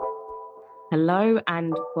Hello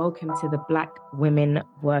and welcome to the Black Women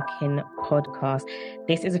Working podcast.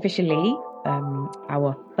 This is officially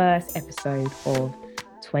our first episode of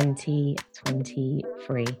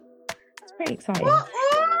 2023. It's pretty exciting.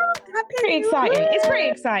 Happy Pretty New exciting. Year. It's pretty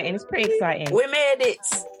exciting. It's pretty exciting. We made it.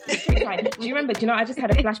 It's pretty exciting. Do you remember? I just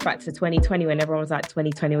had a flashback to 2020 when everyone was like,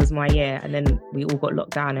 2020 was my year, and then we all got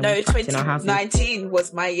locked down and No, we trapped in our houses. 2019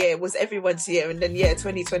 was my year. It was everyone's year, and then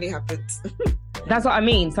 2020 happened. That's what I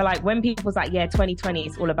mean. So like when people was like, 2020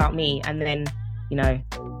 is all about me, and then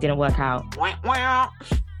didn't work out. Well,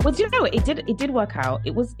 do you know what? It did work out.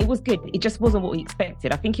 It was good. It just wasn't what we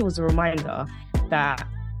expected. I think it was a reminder that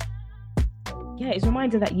it's a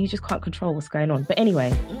reminder that you just can't control what's going on. But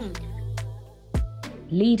anyway,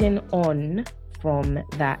 leading on from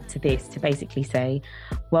that to this, to basically say,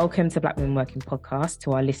 welcome to Black Women Working podcast.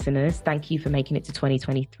 To our listeners, thank you for making it to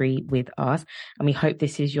 2023 with us. And we hope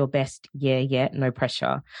this is your best year yet. No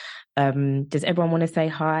pressure. Does everyone want to say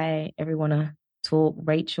hi? Everyone want to talk?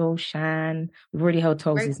 Rachel, Shan, we've already held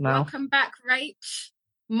Tols's mouth. Welcome back, Rach.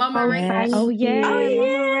 Mama Rach. Oh yeah. Mama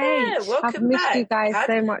Rach. I've Welcome missed back. you guys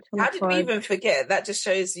so much. How did we even forget? That just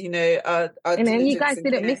shows, our and then you guys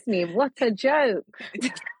didn't care. miss me. What a joke. Do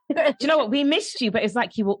you know what? We missed you, but it's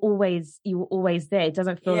like you were always there. It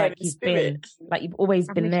doesn't feel like you've been, like you've always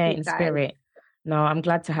been there in spirit. No, I'm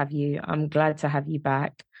glad to have you. I'm glad to have you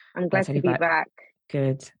back. I'm glad to be back.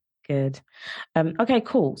 Good. Okay,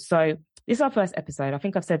 cool. So this is our first episode. I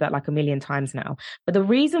think I've said that like a million times now. But the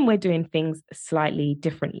reason we're doing things slightly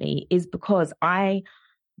differently is because I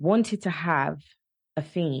wanted to have a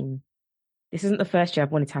theme. This isn't the first year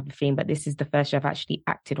I've wanted to have a theme, but this is the first year I've actually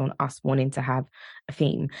acted on us wanting to have a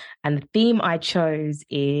theme. And the theme I chose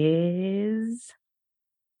is...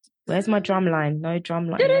 Where's my drum line? No drum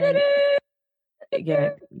line.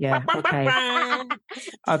 Yeah,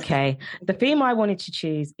 okay. The theme I wanted to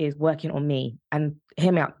choose is working on me. And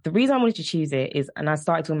hear me out. The reason I wanted to choose it is, and I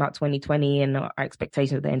started talking about 2020 and our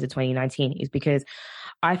expectations at the end of 2019, is because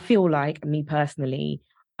I feel like, me personally,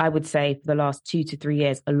 I would say for the last 2 to 3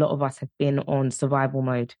 years, a lot of us have been on survival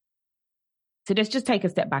mode. So let's just take a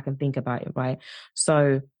step back and think about it, right?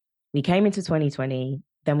 So we came into 2020,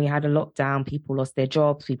 then we had a lockdown, people lost their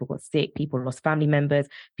jobs, people got sick, people lost family members,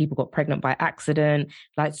 people got pregnant by accident.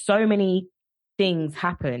 Like so many things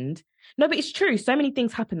happened. No, but it's true. So many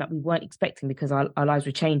things happened that we weren't expecting because our lives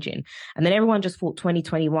were changing. And then everyone just thought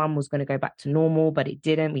 2021 was going to go back to normal, but it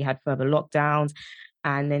didn't. We had further lockdowns.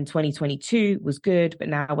 And then 2022 was good, but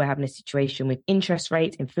now we're having a situation with interest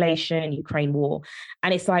rates, inflation, Ukraine war.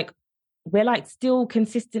 And it's like, we're like still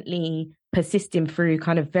consistently persisting through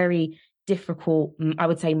kind of very difficult, I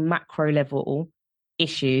would say macro level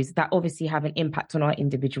issues that obviously have an impact on our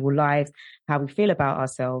individual lives, how we feel about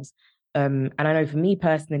ourselves. And I know for me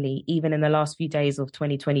personally, even in the last few days of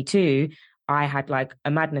 2022, I had like a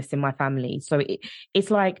madness in my family. So it's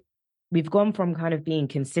like, we've gone from kind of being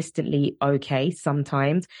consistently okay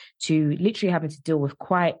sometimes to literally having to deal with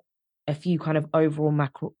quite a few kind of overall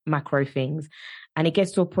macro things. And it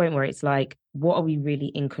gets to a point where it's like, what are we really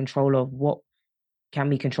in control of? What can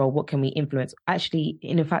we control? What can we influence? Actually,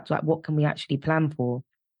 in fact, like what can we actually plan for?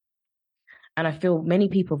 And I feel many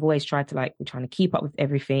people have always tried to we're trying to keep up with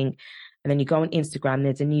everything. And then you go on Instagram,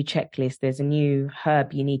 there's a new checklist, there's a new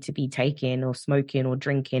herb you need to be taking or smoking or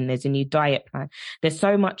drinking, there's a new diet plan. There's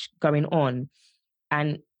so much going on.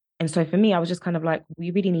 And so for me, I was just kind of like,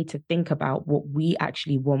 we really need to think about what we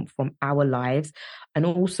actually want from our lives. And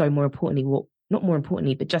also more importantly, not more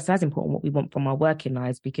importantly, but just as important, what we want from our working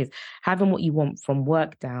lives, because having what you want from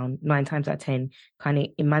work down 9 times out of 10 kind of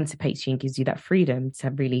emancipates you and gives you that freedom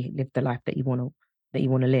to really live the life that you want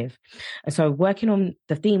to live. And so working on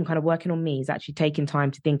the theme, kind of working on me, is actually taking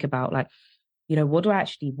time to think about what do I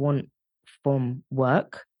actually want from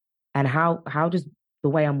work, and how does the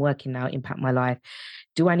way I'm working now impact my life?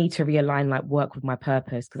 Do I need to realign work with my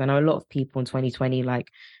purpose? Because I know a lot of people in 2020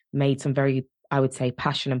 made some very, I would say,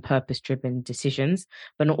 passion and purpose driven decisions,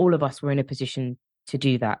 but not all of us were in a position to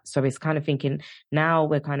do that. So it's kind of thinking, now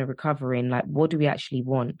we're kind of recovering, what do we actually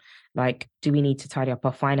want? Do we need to tidy up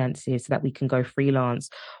our finances so that we can go freelance,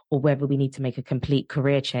 or whether we need to make a complete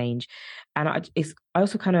career change? And I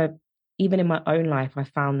also kind of, even in my own life, I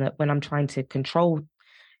found that when I'm trying to control,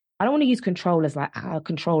 I don't want to use control as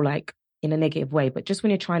control in a negative way, but just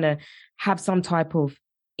when you're trying to have some type of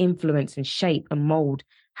influence and shape and mold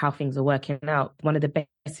how things are working out, one of the best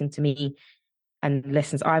things to me and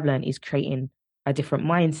lessons I've learned is creating a different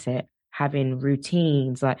mindset, having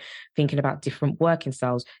routines, thinking about different working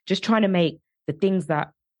styles, just trying to make the things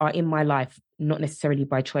that are in my life, not necessarily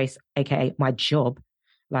by choice, aka my job,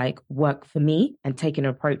 like work for me and take an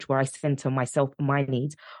approach where I center myself and my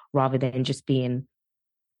needs rather than just being,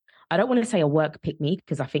 I don't want to say a work pick me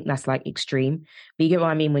because I think that's like extreme, but you get what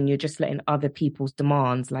I mean when you're just letting other people's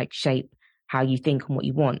demands like shape how you think and what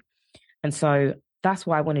you want. And so that's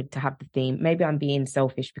why I wanted to have the theme. Maybe I'm being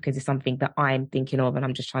selfish because it's something that I'm thinking of and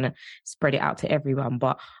I'm just trying to spread it out to everyone.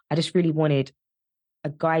 But I just really wanted a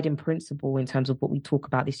guiding principle in terms of what we talk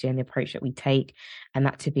about this year and the approach that we take, and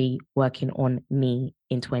that to be working on me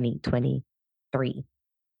in 2023.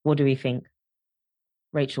 What do we think?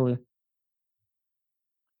 Rachel,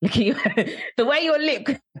 look at you. The way your lip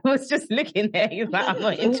was just looking there. He's like, I'm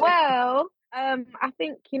not interested. Well, I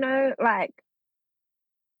think, like,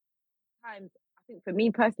 times, I think for me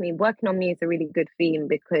personally, working on me is a really good theme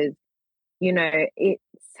because,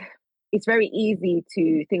 it's very easy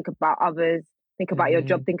to think about others, think about your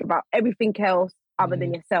job, think about everything else other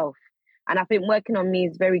than yourself. And I think working on me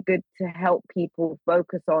is very good to help people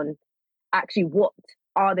focus on actually what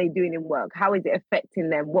are they doing in work? How is it affecting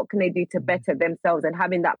them? What can they do to better themselves? And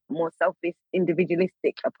having that more selfish,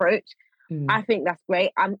 individualistic approach, I think that's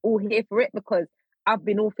great. I'm all here for it because I've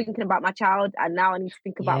been all thinking about my child and now I need to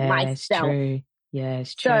think about myself. True. Yeah,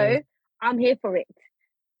 it's true. So I'm here for it.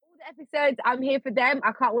 All the episodes, I'm here for them.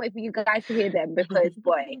 I can't wait for you guys to hear them because,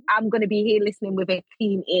 boy, I'm going to be here listening with a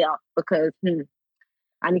keen ear because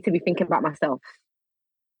I need to be thinking about myself.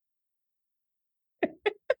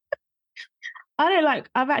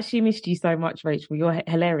 I've actually missed you so much, Rachel. You're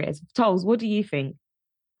hilarious. Toles, what do you think?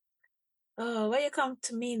 Oh, where you come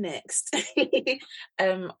to me next?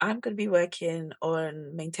 I'm going to be working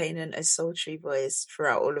on maintaining a sultry voice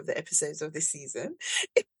throughout all of the episodes of this season.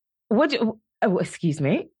 Excuse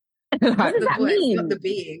me? What does that mean? Not the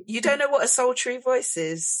being. You don't know what a sultry voice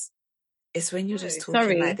is? It's when you're just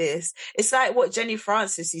talking like this. It's like what Jenny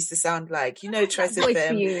Francis used to sound like. Trust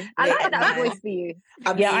FM. I like that voice for you.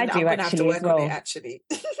 I do I'm gonna have to work on it actually.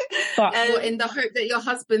 But in the hope that your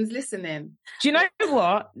husband's listening. Do you know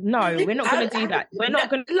what? No, we're not going to do that. We're not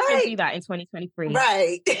going to do that in 2023.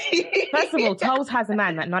 Right. First of all, Toles has a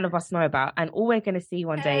man that none of us know about, and all we're going to see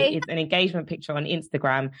one day is an engagement picture on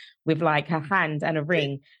Instagram with like her hand and a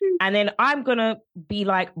ring. And then I'm going to be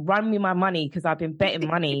like, run me my money because I've been betting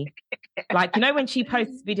money. Like, when she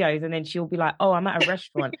posts videos and then she'll be like, oh, I'm at a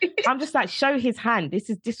restaurant. I'm just like, show his hand. This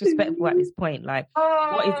is disrespectful at this point. Like,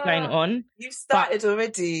 what is going on? You started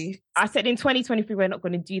already. I said in 2023, we're not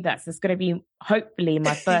going to do that. So it's going to be hopefully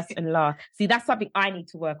my first and last. See, that's something I need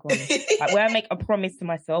to work on. Like, when I make a promise to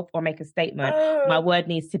myself or make a statement, my word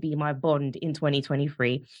needs to be my bond in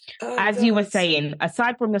 2023. As you were saying,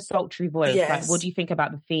 aside from your sultry voice, like, what do you think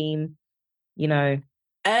about the theme?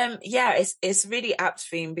 It's really apt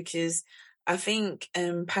theme because I think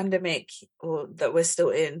pandemic or that we're still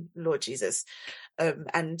in, Lord Jesus,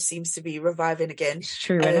 and seems to be reviving again. It's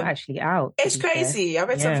true, we're not actually out. It's crazy. I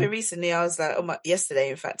read something recently. I was like, yesterday,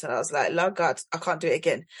 in fact, and I was like, Lord God, I can't do it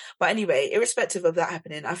again. But anyway, irrespective of that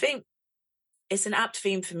happening, I think it's an apt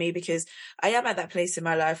theme for me because I am at that place in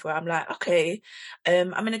my life where I'm like, okay,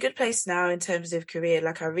 I'm in a good place now in terms of career.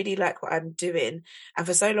 Like, I really like what I'm doing. And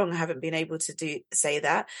for so long, I haven't been able to say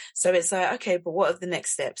that. So it's like, okay, but what are the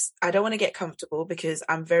next steps? I don't want to get comfortable because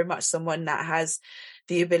I'm very much someone that has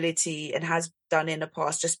the ability and has done in the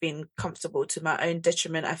past just being comfortable to my own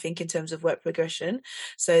detriment, I think, in terms of work progression.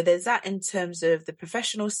 So there's that in terms of the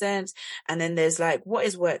professional sense. And then there's like, what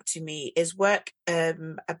is work to me? Is work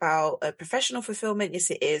about a professional fulfillment? Yes,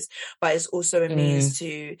 it is. But it's also a means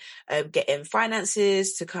to get in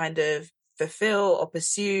finances, to kind of fulfill or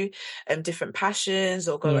pursue different passions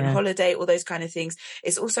or go on holiday, all those kind of things.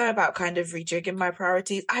 It's also about kind of rejigging my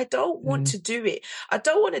priorities. I don't want to do it. I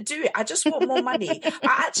don't want to do it. I just want more money.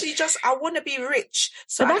 I want to be rich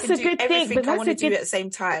so I can do everything I want to do at the same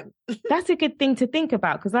time. That's a good thing to think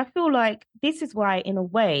about because I feel like this is why, in a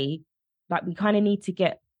way, like we kind of need to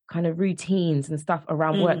get kind of routines and stuff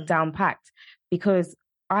around work down packed because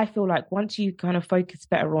I feel like once you kind of focus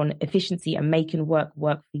better on efficiency and making work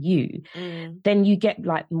for you, then you get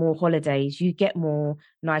like more holidays, you get more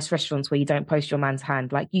nice restaurants where you don't post your man's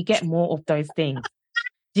hand. Like you get more of those things.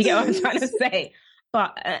 Do you get what I'm trying to say?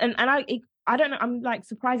 But, and I don't know, I'm like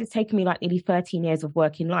surprised it's taken me like nearly 13 years of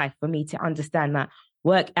working life for me to understand that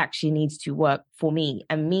work actually needs to work for me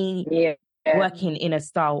and me working in a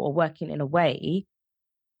style or working in a way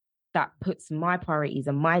that puts my priorities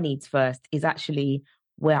and my needs first is actually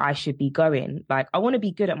where I should be going. Like, I want to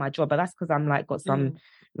be good at my job, but that's because I'm like, got some,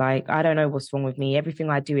 like, I don't know what's wrong with me.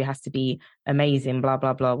 Everything I do, it has to be amazing, blah,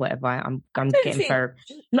 blah, blah, whatever. I'm getting fair.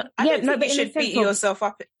 But you should beat yourself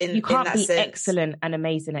up you can't in that be sense. excellent and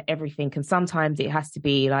amazing at everything. And sometimes it has to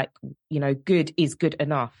be like, good is good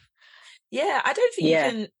enough. Yeah, I don't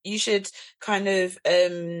think you should kind of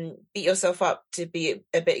beat yourself up to be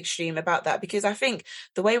a bit extreme about that, because I think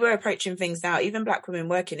the way we're approaching things now, even Black women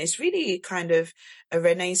working, it's really kind of a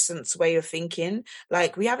renaissance way of thinking.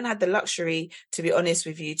 Like, we haven't had the luxury, to be honest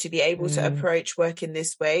with you, to be able to approach work in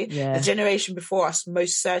this way. Yeah. The generation before us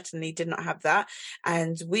most certainly did not have that.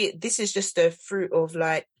 And this is just a fruit of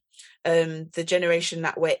like the generation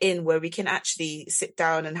that we're in, where we can actually sit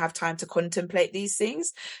down and have time to contemplate these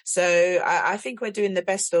things. So I think we're doing the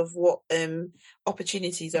best of what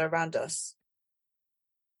opportunities are around us.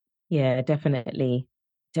 Yeah, definitely.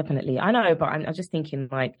 I know, but I'm just thinking,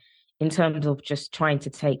 like, in terms of just trying to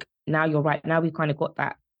take, now you're right, now we've kind of got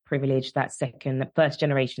that privilege, that first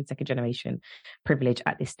generation, second generation privilege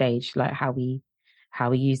at this stage, like how we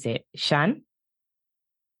use it. Shan?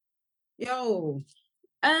 Yo.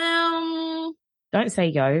 Don't say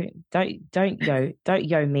yo. Don't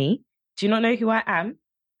yo me. Do you not know who I am?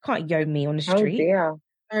 Can't yo me on the street. Oh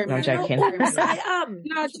dear. No, I'm joking. Yes, I am.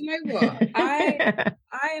 No, do you know what? I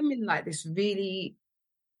am in like this really,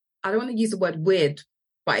 I don't want to use the word weird,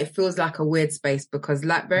 but it feels like a weird space, because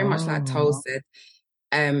like very much like Tol said,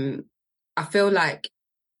 I feel like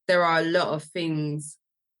there are a lot of things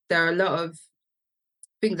that have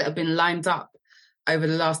been lined up over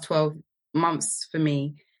the last 12 months for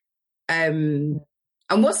me. And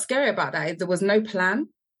what's scary about that is there was no plan.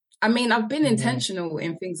 I mean, I've been intentional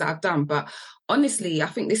in things that I've done, but honestly, I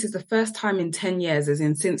think this is the first time in 10 years, as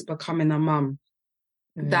in since becoming a mum,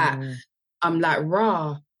 that I'm like,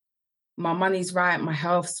 rah, my money's right, my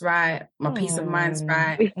health's right, my peace of mind's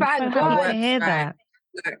right. We thank God to hear that.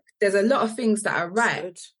 Like, there's a lot of things that are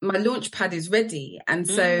right. My launch pad is ready. And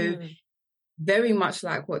so very much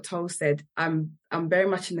like what Tol said, I'm very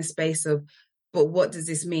much in the space of, but what does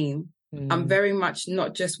this mean? I'm very much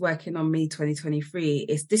not just working on me 2023.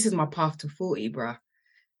 This is my path to 40, bruh.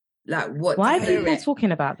 Like, what? Why are people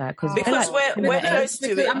talking about that? Because like, we're close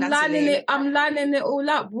to it. I'm lining it all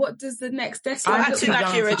up. What does the next decade? I'm acting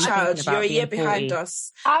like you're a child. You're a year behind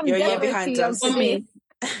us. You're a year behind us.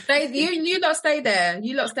 You lot stay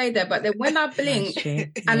there. But then when I blink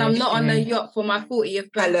and I'm not on a yacht for my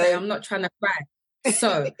 40th birthday, I'm not trying to cry.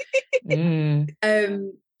 So,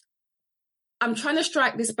 I'm trying to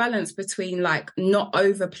strike this balance between like not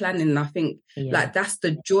over planning. I think like that's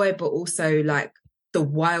the joy, but also like the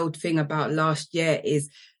wild thing about last year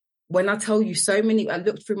is when I tell you I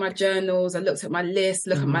looked through my journals, I looked at my list,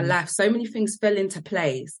 look at my life, so many things fell into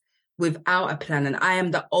place without a plan. And I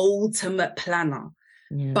am the ultimate planner,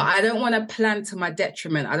 but I don't want to plan to my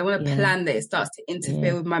detriment. I don't want to plan that it starts to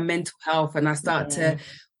interfere with my mental health and I start to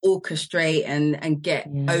orchestrate and get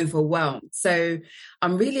overwhelmed. So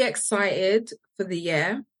I'm really excited for the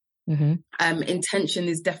year. Intention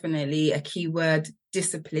is definitely a key word.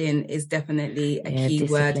 Discipline is definitely a key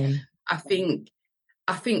word. I think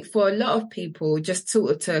for a lot of people, just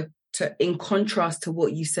sort of to in contrast to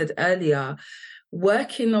what you said earlier,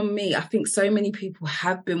 working on me, I think so many people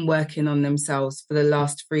have been working on themselves for the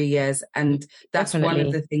last 3 years, and that's one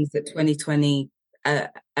of the things that 2020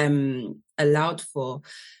 allowed for,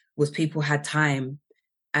 was people had time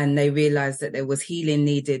and they realized that there was healing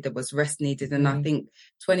needed, there was rest needed. And I think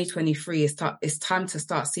 2023 it's time to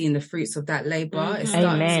start seeing the fruits of that labor.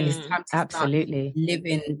 Amen. It's time to absolutely start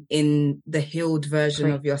living in the healed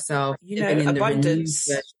version of yourself, living in abundance.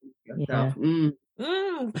 The renewed version of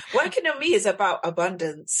yourself. Working on me is about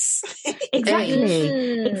abundance.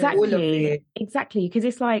 Exactly. Because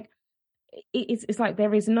it's like, it's like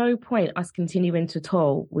there is no point us continuing to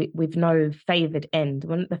toil with no favoured end,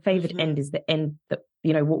 when the favoured end is the end that,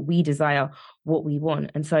 you know, what we desire, what we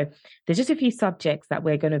want. And so there's just a few subjects that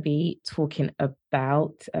we're going to be talking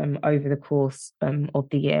about over the course of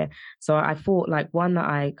the year. So I thought like one that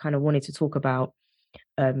I kind of wanted to talk about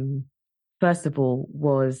first of all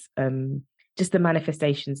was just the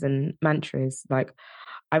manifestations and mantras. Like,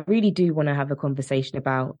 I really do want to have a conversation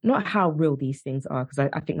about not how real these things are, because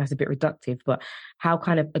I think that's a bit reductive, but how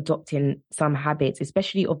kind of adopting some habits,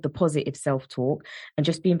 especially of the positive self-talk, and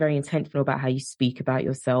just being very intentional about how you speak about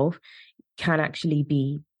yourself, can actually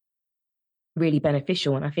be really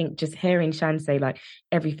beneficial. And I think just hearing Shan say like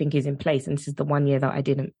everything is in place, and this is the 1 year that I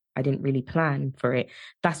didn't really plan for it,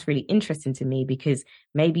 that's really interesting to me, because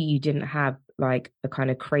maybe you didn't have like a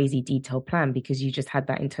kind of crazy detailed plan because you just had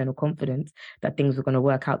that internal confidence that things were going to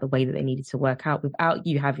work out the way that they needed to work out without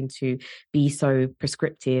you having to be so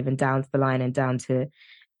prescriptive and down to the line and down to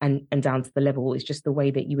the level. It's just the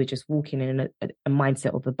way that you were just walking in a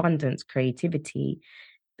mindset of abundance, creativity,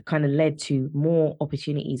 kind of led to more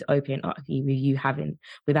opportunities opening up for you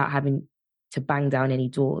without having to bang down any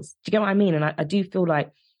doors. Do you get what I mean? And I do feel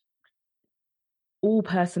like all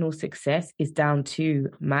personal success is down to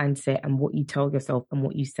mindset and what you tell yourself and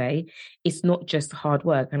what you say. It's not just hard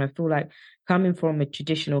work. And I feel like coming from a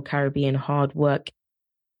traditional Caribbean hard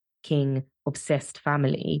working obsessed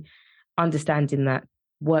family, understanding that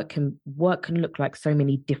work can look like so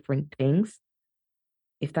many different things,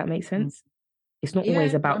 if that makes sense. It's not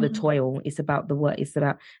always about the toil. It's about the work. It's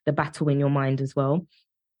about the battle in your mind as well.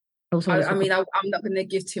 I'm not going to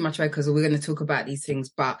give too much away because we're going to talk about these things,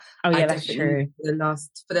 but that's true. For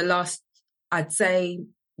the last, I'd say,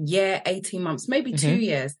 18 months, maybe 2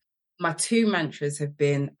 years, my 2 mantras have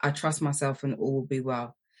been, I trust myself and all will be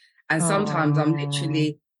well. And sometimes I'm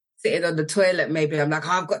literally sitting on the toilet, maybe I'm like,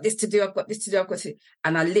 I've got this to do,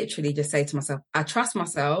 and I literally just say to myself, I trust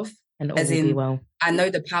myself, and all will be well. I know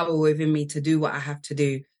the power within me to do what I have to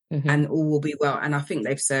do, and all will be well. And I think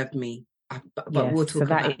they've served me. But we'll talk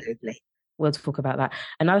about it later. We'll talk about that.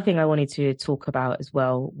 Another thing I wanted to talk about as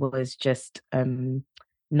well was just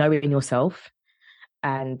knowing yourself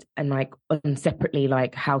and like separately,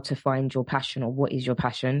 like how to find your passion or what is your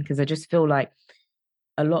passion. Because I just feel like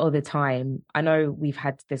a lot of the time, I know we've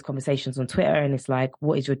had these conversations on Twitter and it's like,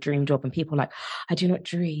 what is your dream job? And people are like, I do not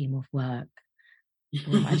dream of work.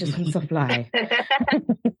 I just want to fly.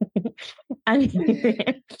 and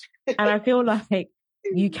I feel like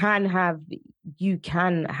you can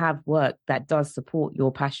have work that does support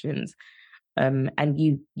your passions, and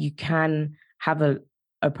you can have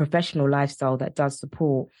a professional lifestyle that does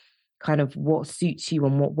support kind of what suits you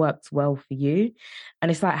and what works well for you. And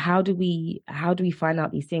it's like, how do we find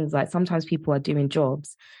out these things? Like sometimes people are doing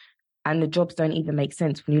jobs and the jobs don't even make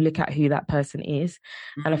sense when you look at who that person is.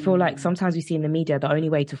 And I feel like sometimes we see in the media, the only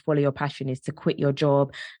way to follow your passion is to quit your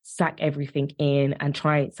job, sack everything in and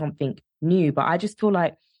try something new. But I just feel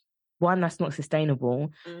like, one, that's not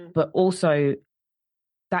sustainable, but also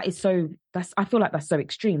I feel like that's so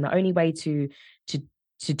extreme. The only way to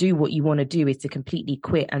do what you want to do is to completely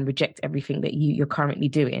quit and reject everything that you're currently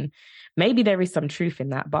doing. Maybe there is some truth in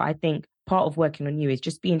that, but I think part of working on you is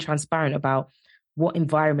just being transparent about what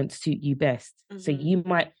environments suit you best. So you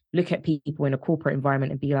might look at people in a corporate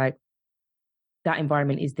environment and be like, that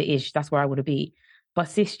environment is the ish, that's where I want to be. But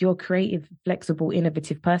sis, you're a creative, flexible,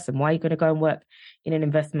 innovative person. Why are you going to go and work in an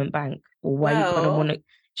investment bank? Or why are you going to want to, do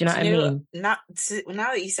you know what I mean? Now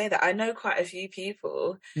that you say that, I know quite a few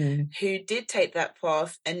people who did take that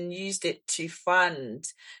path and used it to fund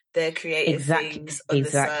their creative things on the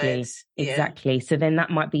side. Exactly. So then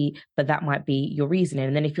that might be your reasoning.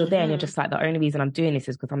 And then if you're there and you're just like, the only reason I'm doing this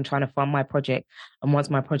is because I'm trying to fund my project. And once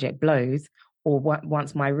my project blows, or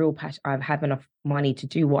once my real passion, I've had enough money to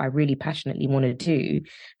do what I really passionately want to do,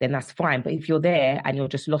 then that's fine. But if you're there and you're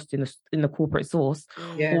just lost in the corporate source,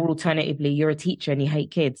 or alternatively, you're a teacher and you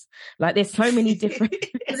hate kids, like there's so many different.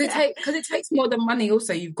 Because it takes more than money.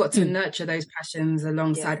 Also, you've got to nurture those passions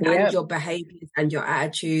alongside and your behaviors and your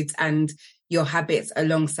attitudes and your habits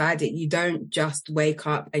alongside it. You don't just wake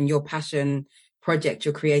up and your passion project,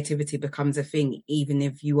 your creativity becomes a thing, even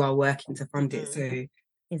if you are working to fund it. So.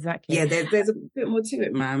 Exactly. Yeah, there's a bit more to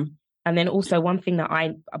it, ma'am. And then also one thing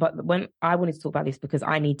when I wanted to talk about this because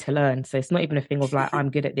I need to learn. So it's not even a thing of like, I'm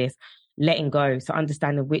good at this, letting go. So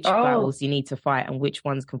understanding which battles you need to fight and which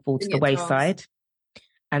ones can fall to the wayside.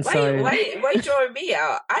 And why drawing me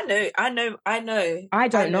out? I know. I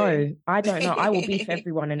don't know. I will beef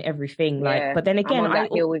everyone and everything. Like, but then again, I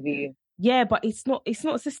deal with you. Yeah, but it's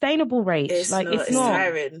not sustainable, Rach. It's not.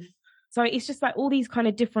 Tiring. So it's just like all these kind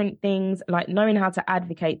of different things, like knowing how to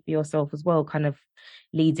advocate for yourself as well kind of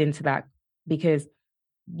leads into that, because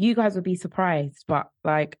you guys would be surprised. But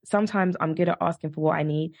like sometimes I'm good at asking for what I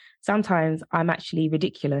need. Sometimes I'm actually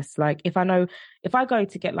ridiculous. Like if I go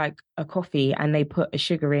to get like a coffee and they put a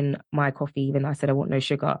sugar in my coffee, even though I said I want no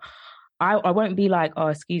sugar, I won't be like, oh,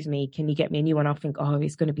 excuse me, can you get me a new one? I'll think, oh,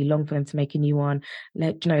 it's going to be long for them to make a new one.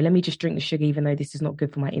 Let me just drink the sugar, even though this is not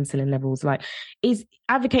good for my insulin levels. Like, is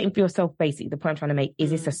advocating for yourself basically the point I'm trying to make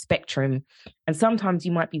is it's a spectrum. And sometimes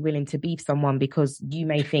you might be willing to beef someone because you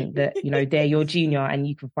may think that, they're your junior and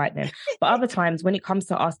you can fight them. But other times when it comes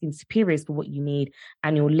to asking superiors for what you need,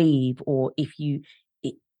 annual leave, or if you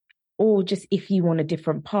want a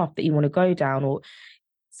different path that you want to go down, or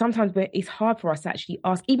sometimes it's hard for us to actually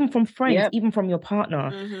ask, even from friends, even from your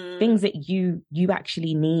partner, things that you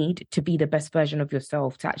actually need to be the best version of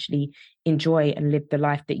yourself, to actually enjoy and live the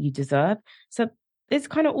life that you deserve. So there's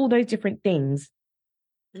kind of all those different things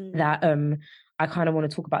that I kind of want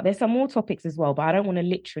to talk about. There's some more topics as well, but I don't want to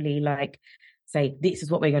literally like say this is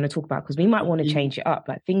what we're going to talk about, because we might want to change it up.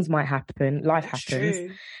 Like things might happen, life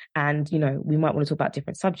happens, and we might want to talk about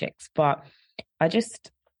different subjects. But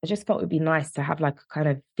I just thought it would be nice to have like a kind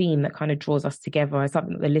of theme that kind of draws us together,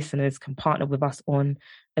 something that the listeners can partner with us on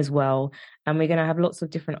as well. And we're going to have lots of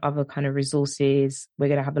different other kind of resources. We're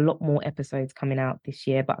going to have a lot more episodes coming out this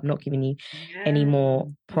year, but I'm not giving you any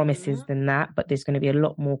more promises than that. But there's going to be a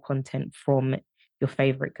lot more content from your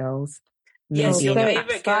favorite girls. Yes, your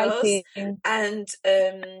favorite girls, and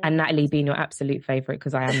Natalie being your absolute favorite,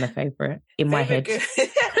 because I am the favorite in my head.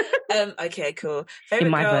 Okay, cool. Favorite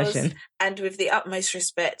in my girls, version, and with the utmost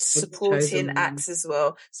respect, supporting acts as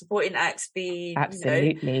well. Supporting acts be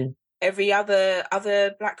absolutely every other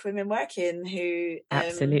Black women working who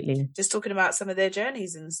absolutely just talking about some of their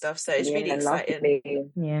journeys and stuff. So it's really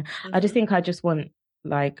exciting. Yeah, I just want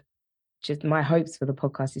like just my hopes for the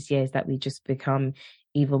podcast this year is that we just become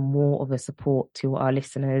even more of a support to our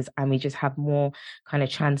listeners, and we just have more kind of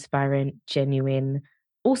transparent, genuine,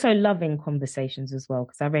 also loving conversations as well,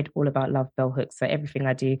 because I read all about love bell hooks, so everything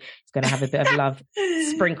I do is going to have a bit of love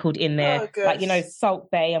sprinkled in there. Like, you know,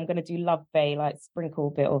 Salt Bay, I'm going to do Love Bay, like sprinkle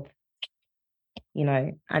a bit of, you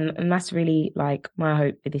know, and that's really like my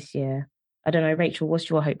hope for this year. I don't know, Rachel, what's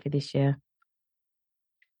your hope for this year?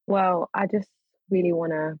 Well, I just really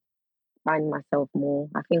want to find myself more.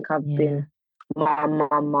 I think I've been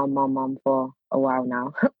mom for a while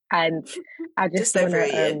now, and I just want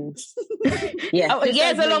to. Yeah,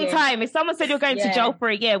 it's a long time. If someone said you're going to jail for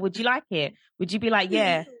a year, would you like it? Would you be like,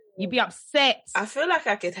 yeah? You'd be upset. I feel like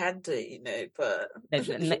I could handle it, you know, but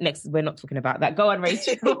next we're not talking about that. Go on,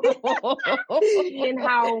 Rachel. Seeing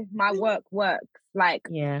how my work works, like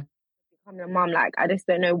becoming a mum, like I just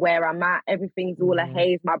don't know where I'm at. Everything's all a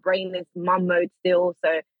haze. My brain is mum mode still,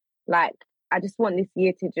 so like I just want this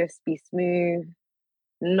year to just be smooth,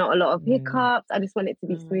 not a lot of hiccups. I just want it to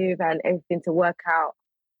be smooth and everything to work out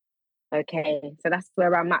okay. So that's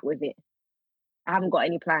where I'm at with it. I haven't got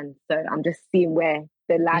any plans, so I'm just seeing where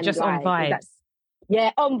the land You're just lies. on vibes.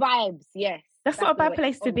 On vibes, yes. That's not a bad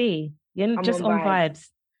place to be. You're just on vibes.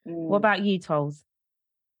 What about you, Toles?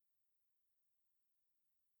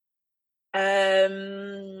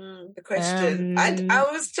 The question. I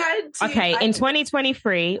was trying to. Okay, in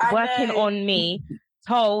 2023, working on me,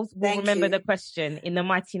 Toles will remember the question in the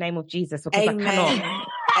mighty name of Jesus, because I cannot.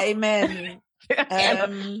 Amen.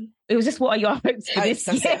 It was just, what are your hopes for this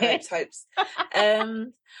year? Hopes.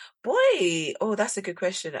 Boy, that's a good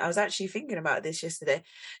question. I was actually thinking about this yesterday.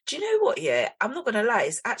 Do you know what? Yeah, I'm not gonna lie.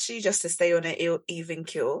 It's actually just to stay on an even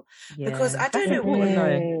keel, because I don't know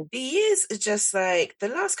what the years are just like the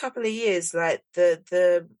last couple of years, like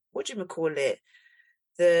the what do you call it?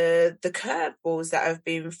 The curveballs that have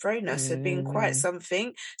been thrown us have been quite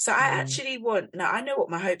something. So I actually now I know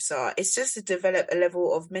what my hopes are. It's just to develop a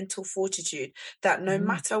level of mental fortitude that no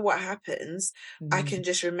matter what happens, I can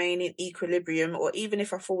just remain in equilibrium, or even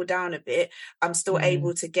if I fall down a bit, I'm still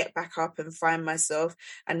able to get back up and find myself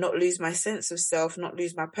and not lose my sense of self, not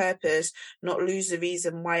lose my purpose, not lose the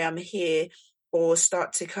reason why I'm here, or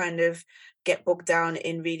start to kind of get bogged down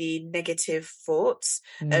in really negative thoughts,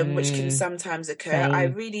 which can sometimes occur. Same. I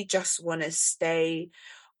really just want to stay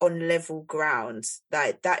on level ground.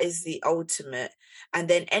 Like that is the ultimate. And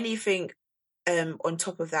then anything on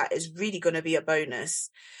top of that is really going to be a bonus.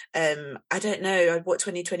 I don't know what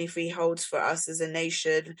 2023 holds for us as a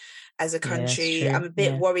nation, as a country. I'm a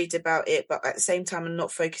bit worried about it, but at the same time, I'm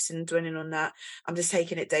not focusing and dwelling on that. I'm just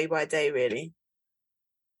taking it day by day, really.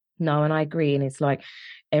 No, and I agree. And it's like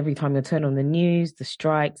every time you turn on the news, the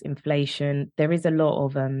strikes, inflation, there are a lot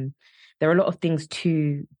of things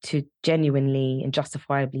to genuinely and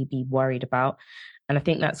justifiably be worried about. And I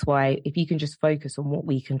think that's why if you can just focus on what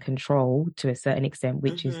we can control to a certain extent,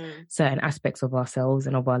 which is certain aspects of ourselves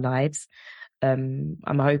and of our lives, I'm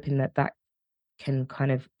hoping that can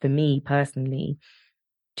kind of, for me personally,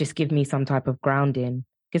 just give me some type of grounding.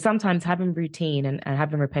 Because sometimes having routine and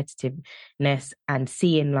having repetitiveness and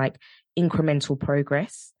seeing like incremental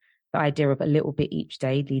progress, the idea of a little bit each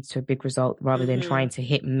day leads to a big result, rather than trying to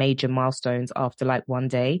hit major milestones after like one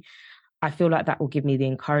day. I feel like that will give me the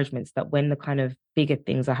encouragement that when the kind of bigger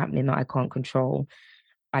things are happening that I can't control,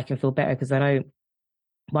 I can feel better. Because I know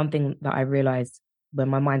one thing that I realized when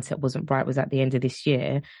my mindset wasn't right was at the end of this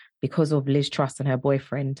year, because of Liz Truss and her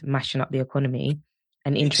boyfriend mashing up the economy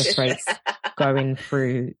and interest rates going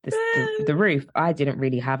through the roof, I didn't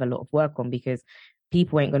really have a lot of work on, because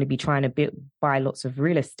people ain't going to be trying to buy lots of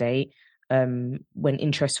real estate when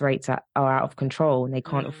interest rates are out of control and they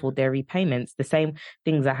can't afford their repayments. The same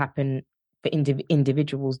things that happen for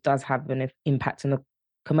individuals does have an impact on the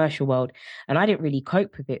commercial world. And I didn't really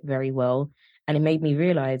cope with it very well. And it made me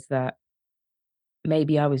realize that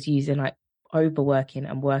maybe I was using like overworking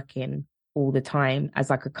and working all the time as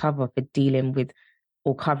like a cover for dealing with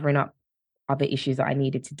or covering up other issues that I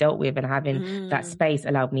needed to deal with, and having that space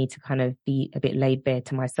allowed me to kind of be a bit laid bare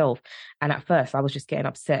to myself. And at first I was just getting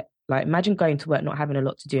upset. Like, imagine going to work, not having a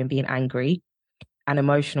lot to do and being angry and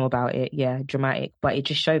emotional about it. Yeah, dramatic. But it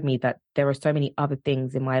just showed me that there are so many other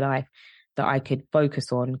things in my life that I could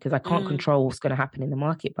focus on, because I can't control what's going to happen in the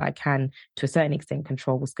market, but I can, to a certain extent,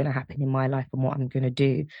 control what's going to happen in my life and what I'm going to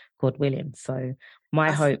do, God willing. So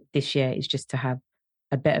my hope this year is just to have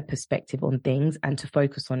a better perspective on things and to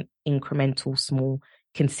focus on incremental, small,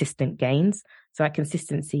 consistent gains. So that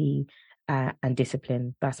consistency and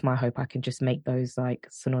discipline, that's my hope. I can just make those like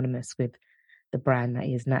synonymous with the brand that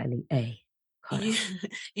is Natalie A.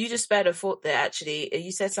 You just spared a thought there, actually.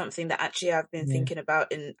 You said something that actually I've been thinking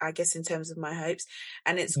about, I guess in terms of my hopes,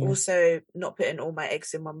 and it's also not putting all my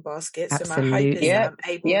eggs in one basket. Absolutely. So my hope is that I'm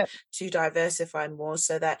able to diversify more,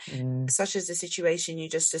 so that such as the situation you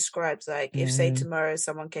just described, like if say tomorrow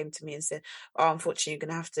someone came to me and said, oh, unfortunately you're going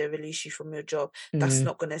to have to release you from your job, that's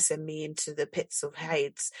not going to send me into the pits of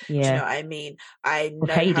Hades. Do you know what I mean? I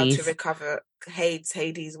know how to recover.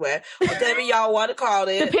 Hades, whatever y'all want to call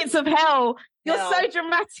it. The pits of hell. You're so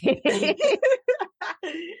dramatic.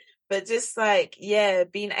 But just like,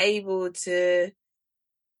 being able to,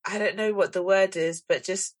 I don't know what the word is, but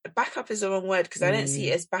just backup is the wrong word, because I don't see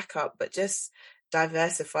it as backup, but just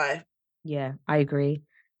diversify. Yeah, I agree.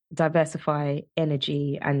 Diversify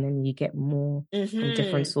energy, and then you get more from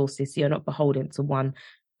different sources. So you're not beholden to one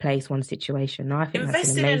place, one situation. No, I think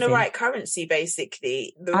investing in the right currency,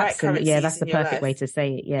 basically. The right currency. Yeah, that's the perfect way to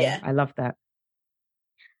say it. Yeah, I love that.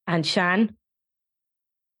 And Shan?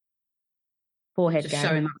 Forehead just gang.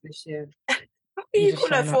 Showing up this year. You call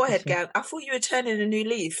her forehead gang? I thought you were turning a new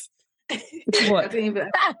leaf. What? I didn't even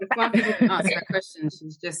answer that question.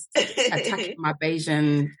 She's just attacking my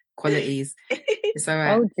Bayesian qualities. It's all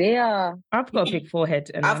right. Oh dear. I've got a big forehead.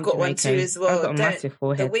 And I've got one too as well. I've got a massive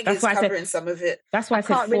forehead. The wig is covering some of it. That's why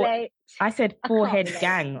I said forehead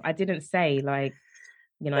gang. I didn't say like,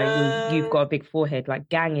 you've got a big forehead. Like,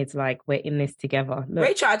 gang is like, we're in this together. Look.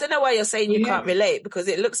 Rachel, I don't know why you're saying you can't relate, because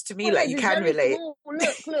it looks to me like you can relate. Small.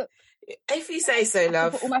 Look. If you say so,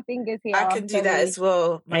 love. Put all my fingers here. I can do that as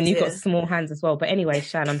well. And you've got small hands as well. But anyway,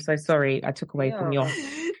 Shan, I'm so sorry I took away from your...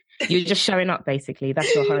 You're just showing up, basically.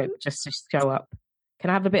 That's your hope, just to show up.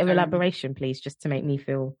 Can I have a bit of elaboration, please, just to make me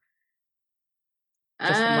feel...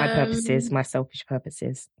 Just for my purposes, my selfish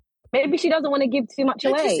purposes. Maybe she doesn't want to give too much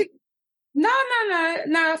away. No.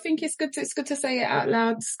 I think it's good to say it out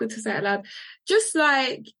loud. It's good to say it out loud. Just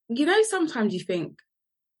like, sometimes you think,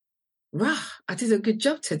 rah, I did a good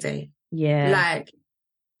job today. Yeah. Like,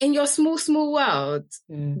 in your small world,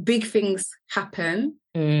 big things happen.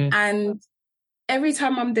 And every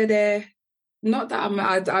time I'm there, not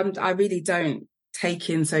that I really don't take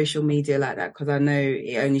in social media like that, because I know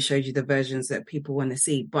it only shows you the versions that people want to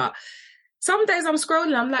see. But some days I'm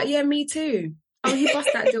scrolling, I'm like, yeah, me too. Oh, you bust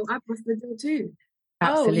that deal. I bust the deal too.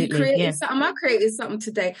 Absolutely, you created something. I created something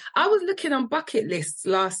today. I was looking on bucket lists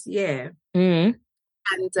last year. And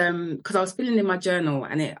because I was filling in my journal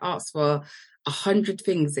and it asked for 100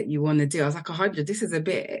 things that you want to do. I was like, 100, this is a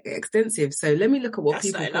bit extensive. So let me look at what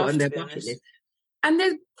people put on their bucket list. And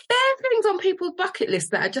there's things on people's bucket list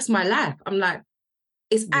that are just my life. I'm like,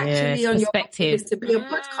 it's actually on your bucket list to be a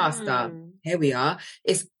podcaster. Here we are.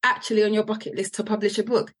 It's actually on your bucket list to publish a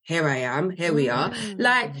book. Here I am. Here we are.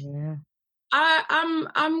 Like,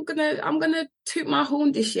 I'm gonna toot my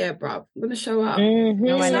horn this year, bruv. I'm gonna show up.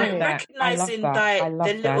 No, it's like recognizing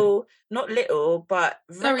the little, not little, but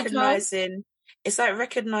recognizing. It's like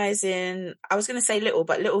recognizing. I was gonna say little,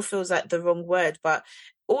 but little feels like the wrong word. But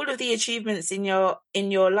all of the achievements in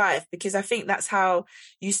your life, because I think that's how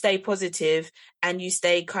you stay positive and you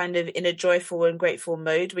stay kind of in a joyful and grateful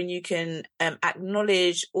mode, when you can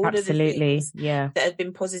acknowledge all of the things that have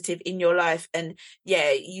been positive in your life. And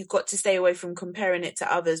you've got to stay away from comparing it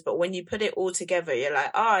to others. But when you put it all together, you're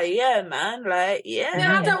like, oh yeah, man, like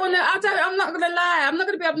I'm not gonna lie, I'm not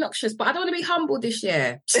gonna be obnoxious, but I don't want to be humble this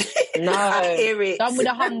year. No, I hear it. Done with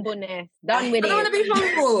the humbleness. Done with it. I don't want to be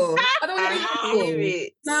humble. I don't want to be humble.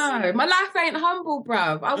 No, my life ain't humble,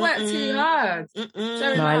 bruv. I work too hard.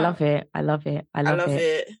 No, I love it. I love it. I love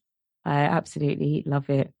it. I absolutely love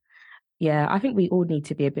it. Yeah, I think we all need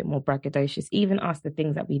to be a bit more braggadocious. Even us, the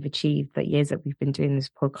things that we've achieved, the years that we've been doing this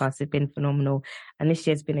podcast have been phenomenal. And this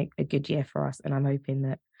year's been a good year for us. And I'm hoping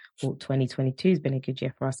that 2022 has been a good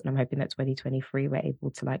year for us. And I'm hoping that 2023 we're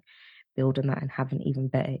able to like build on that and have an even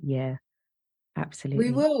better year.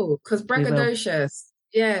 Absolutely. We will, because braggadocious.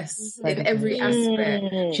 Yes, in every aspect.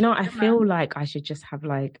 Do you know what? I feel like I should just have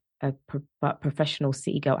like a professional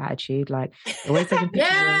city girl attitude. Like, they're always taking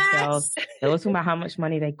pictures of themselves. They're always talking about how much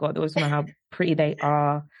money they got. They're always talking about how pretty they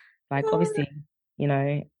are. Like, obviously, you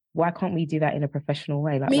know, why can't we do that in a professional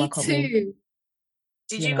way? Like, Me why can't too.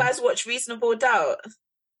 Did you guys watch Reasonable Doubt?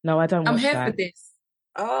 No, I don't watch that. I'm here for this.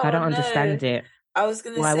 Oh, I don't understand it. I was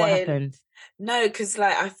going to say... Why, what happened? No, because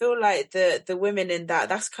like I feel like the women in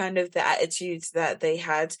that's kind of the attitudes that they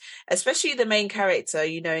had, especially the main character,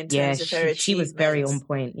 you know, in terms of her achievements. She was very on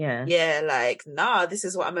point, Yeah, like, nah, this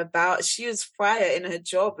is what I'm about. She was fire in her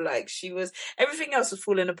job. Like, everything else was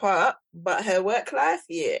falling apart, but her work life,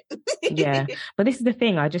 yeah. But this is the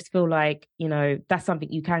thing. I just feel like, you know, that's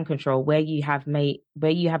something you can control. Where you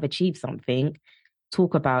have achieved something,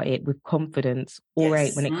 talk about it with confidence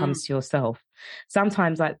when it comes to yourself.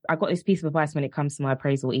 Sometimes, like, I got this piece of advice when it comes to my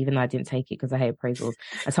appraisal, even though I didn't take it because I hate appraisals.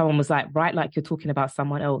 And someone was like, write like you're talking about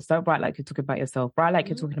someone else. Don't write like you're talking about yourself. Write like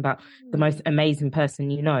you're talking about the most amazing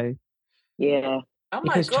person you know. Yeah. Oh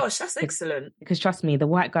my gosh, that's excellent. Because trust me, the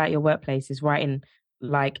white guy at your workplace is writing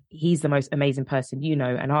like he's the most amazing person you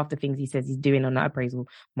know. And half the things he says he's doing on that appraisal,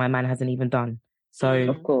 my man hasn't even done. So,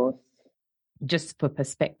 of course. Just for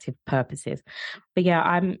perspective purposes. But yeah,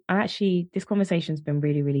 I'm actually, this conversation's been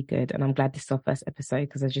really, really good. And I'm glad this is our first episode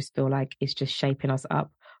because I just feel like it's just shaping us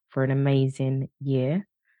up for an amazing year.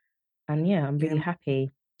 And yeah, I'm really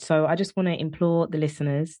happy. So I just want to implore the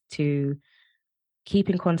listeners to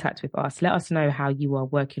keep in contact with us. Let us know how you are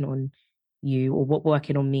working on you or what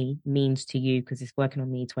working on me means to you, because it's working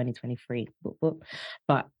on me 2023.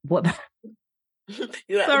 But what...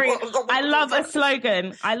 Sorry, I love a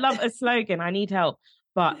slogan. I need help.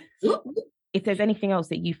 But if there's anything else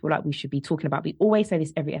that you feel like we should be talking about, we always say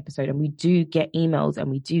this every episode, and we do get emails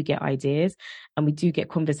and we do get ideas and we do get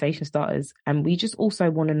conversation starters. And we just also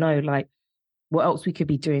want to know, like, what else we could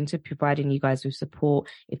be doing to providing you guys with support.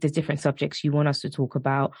 If there's different subjects you want us to talk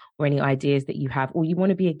about or any ideas that you have, or you want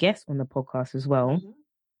to be a guest on the podcast as well. Mm-hmm.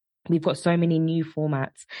 We've got so many new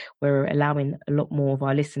formats where we're allowing a lot more of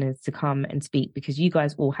our listeners to come and speak, because you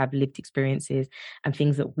guys all have lived experiences and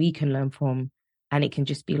things that we can learn from, and it can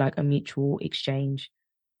just be like a mutual exchange,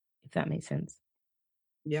 if that makes sense.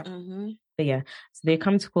 Yeah. Mm-hmm. But yeah, so they're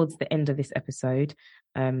coming towards the end of this episode.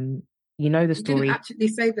 You know the story. You didn't actually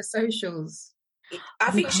say the socials.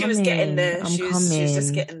 I think she was getting there. She was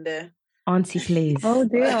just getting there. Auntie, please. Oh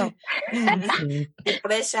dear. The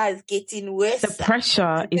pressure is getting worse. The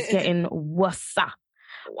pressure is getting worse.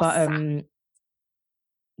 But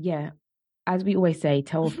yeah, as we always say,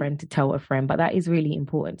 tell a friend to tell a friend. But that is really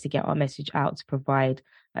important to get our message out, to provide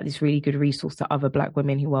this really good resource to other Black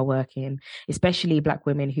women who are working, especially Black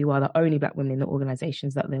women who are the only Black women in the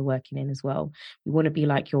organizations that they're working in as well. We want to be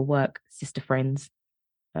like your work sister friends.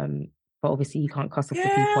 But obviously you can't cuss off the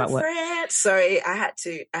people at work. Sorry, I had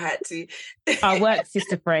to. Our work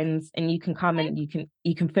sister friends, and you can come and you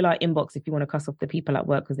can fill our inbox if you want to cuss off the people at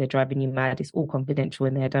work because they're driving you mad. It's all confidential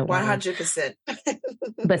in there, don't worry. 100%.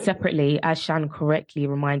 But separately, as Shan correctly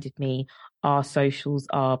reminded me, our socials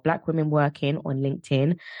are Black Women Working on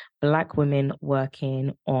LinkedIn, Black Women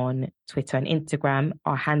Working on Twitter and Instagram,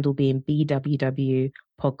 our handle being BWW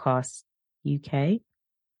Podcast UK.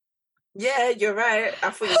 Yeah, you're right. I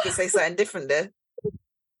thought you were going to say something different there.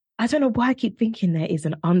 I don't know why I keep thinking there is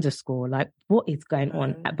an underscore. Like, what is going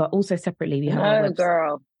on? But also separately, we have our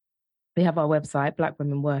website. We have our website,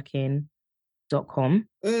 blackwomenworking.com.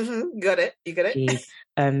 Mm-hmm. Got it. You got it. Jeez.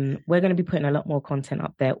 We're going to be putting a lot more content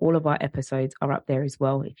up there. All of our episodes are up there as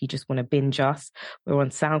well. If you just want to binge us, we're on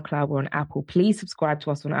SoundCloud, we're on Apple. Please subscribe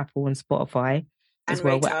to us on Apple and Spotify as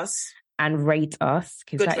well. And rate us,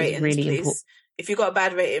 because that is really important. If you got a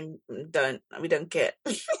bad rating, we don't care.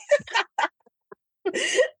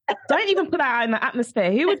 Don't even put that out in the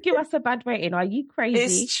atmosphere. Who would give us a bad rating? Are you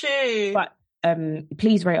crazy? It's true. But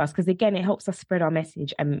please rate us, because again, it helps us spread our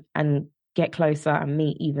message and get closer and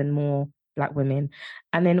meet even more Black women.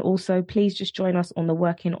 And then also, please just join us on the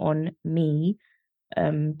Working on Me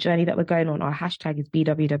journey that we're going on. Our hashtag is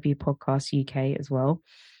BWW Podcast UK as well.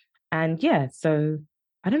 And yeah, so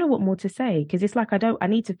I don't know what more to say, because it's like I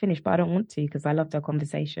need to finish, but I don't want to, because I loved our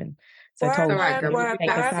conversation. So work.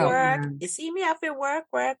 You see me, I feel work.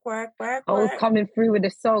 Oh, coming through with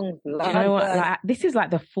the songs. You know what? Like, this is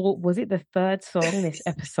like the third song this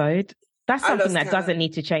episode. That's something that doesn't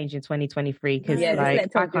need to change in 2023, because I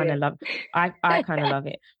kind of love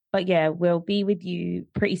it. But yeah, we'll be with you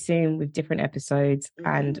pretty soon with different episodes.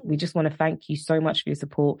 And we just want to thank you so much for your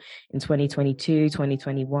support in 2022,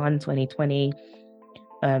 2021, 2020.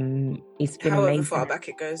 It's been however amazing. Far back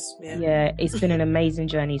it goes. Yeah, it's been an amazing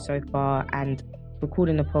journey so far, and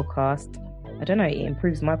recording the podcast, I don't know, it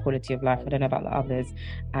improves my quality of life. I don't know about the others,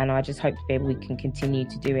 and I just hope to be able we can continue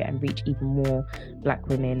to do it and reach even more Black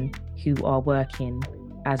women who are working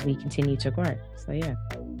as we continue to grow. So yeah,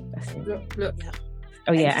 that's it. Look.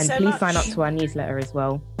 Oh yeah, and please sign up to our newsletter as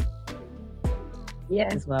well. Yeah.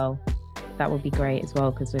 As well. That would be great as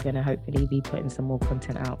well, because we're going to hopefully be putting some more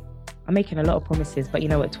content out. I'm making a lot of promises, but you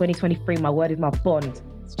know what? 2023, my word is my bond.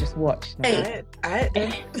 Let's just watch. Hey. All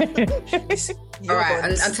right,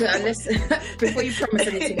 unless before you promise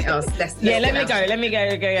anything else, let me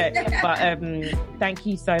go. But thank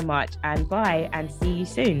you so much, and bye, and see you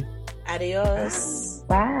soon. Adios.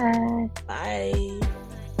 Bye. Bye.